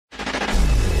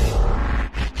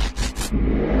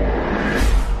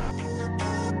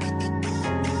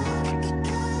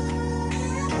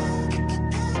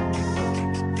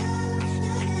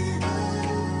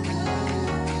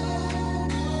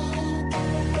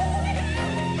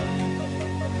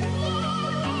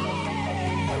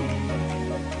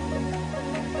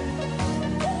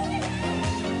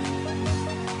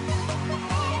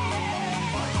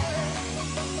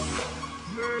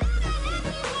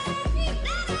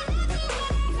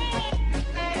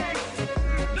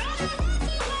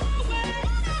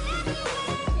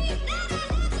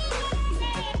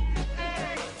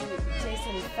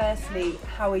Firstly,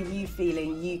 how are you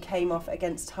feeling? You came off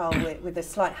against Hull with a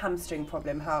slight hamstring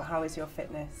problem. How is your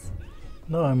fitness?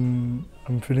 No, I'm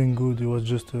feeling good. It was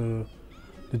just a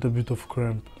little bit of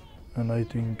cramp, and I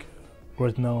think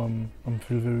right now I'm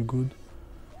feel very good.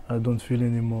 I don't feel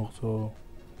anymore, so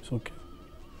it's okay.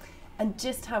 And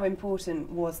just how important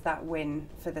was that win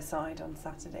for the side on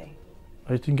Saturday?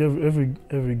 I think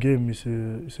every game is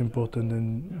important,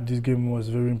 and this game was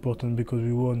very important because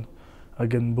we won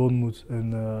against Bournemouth,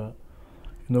 and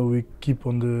you know, we keep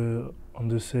on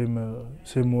the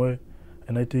same way,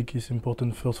 and I think it's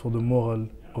important first for the morale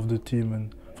of the team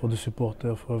and for the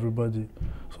supporter, for everybody.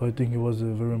 So I think it was a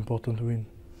very important win.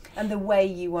 And the way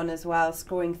you won as well,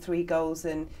 scoring 3 goals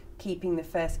and keeping the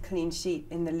first clean sheet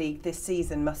in the league this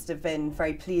season must have been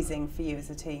very pleasing for you as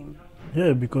a team.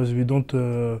 Yeah, because we don't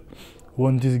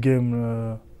won this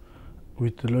game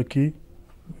with lucky.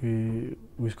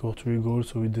 We scored 3 goals,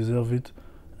 so we deserve it,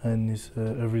 and it's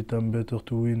every time better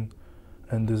to win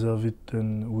and deserve it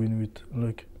than win with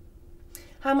luck.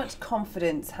 How much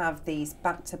confidence have these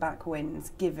back-to-back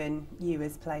wins given you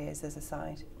as players, as a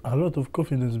side? A lot of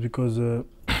confidence, because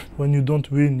when you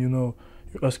don't win, you know,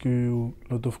 you ask you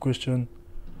a lot of questions,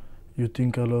 you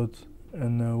think a lot,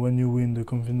 and when you win, the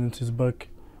confidence is back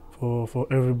for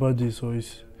everybody, so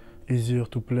it's easier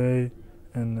to play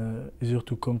and easier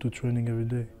to come to training every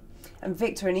day. And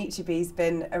Victor Anichebe's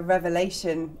been a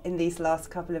revelation in these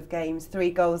last couple of games, 3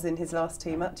 goals in his last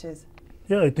 2 matches.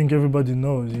 Yeah, I think everybody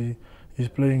knows. He's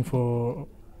playing for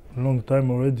a long time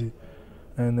already,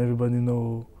 and everybody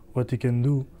knows what he can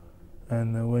do.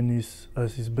 And when he's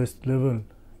at his best level,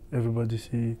 everybody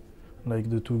see like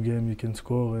the 2 games he can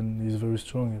score, and he's very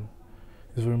strong. And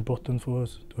it's very important for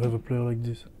us to have a player like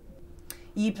this.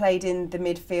 You played in the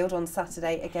midfield on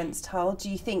Saturday against Hull. Do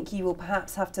you think you will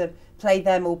perhaps have to play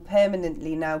there more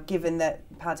permanently now, given that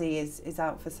Paddy is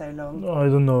out for so long? No, I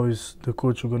don't know. It's the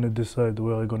coach who's going to decide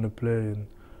where I'm going to play,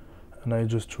 and I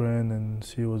just train and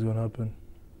see what's going to happen.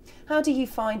 How do you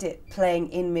find it playing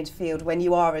in midfield when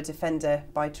you are a defender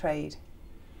by trade?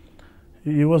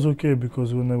 It was okay,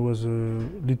 because when I was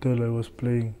little, I was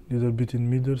playing a little bit in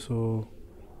middle, so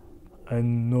I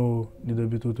know a little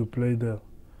bit how to play there.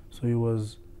 So it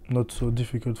was not so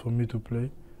difficult for me to play,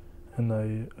 and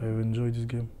I enjoyed this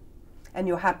game. And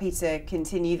you're happy to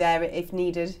continue there if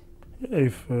needed? Yeah,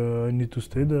 if I need to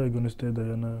stay there, I'm going to stay there,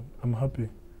 and I'm happy.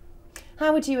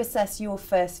 How would you assess your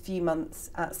first few months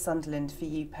at Sunderland for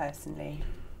you personally?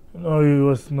 No, it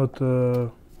was not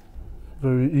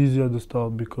very easy at the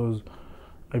start, because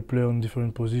I play on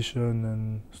different positions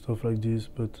and stuff like this,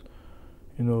 but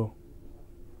you know,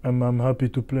 I'm happy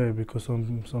to play, because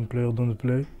some players don't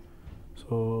play.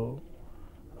 So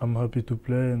I'm happy to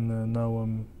play, and now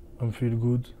I'm feel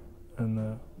good, and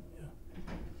yeah.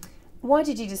 Why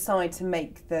did you decide to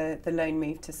make the loan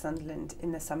move to Sunderland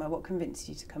in the summer? What convinced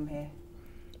you to come here?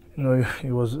 You know,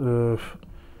 it was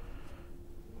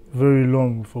very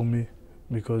long for me,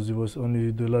 because it was only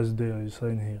the last day I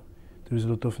signed here. There was a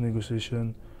lot of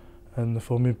negotiation, and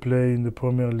for me, play in the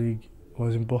Premier League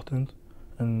was important,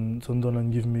 and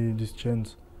Sunderland gave me this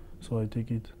chance, so I take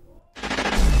it.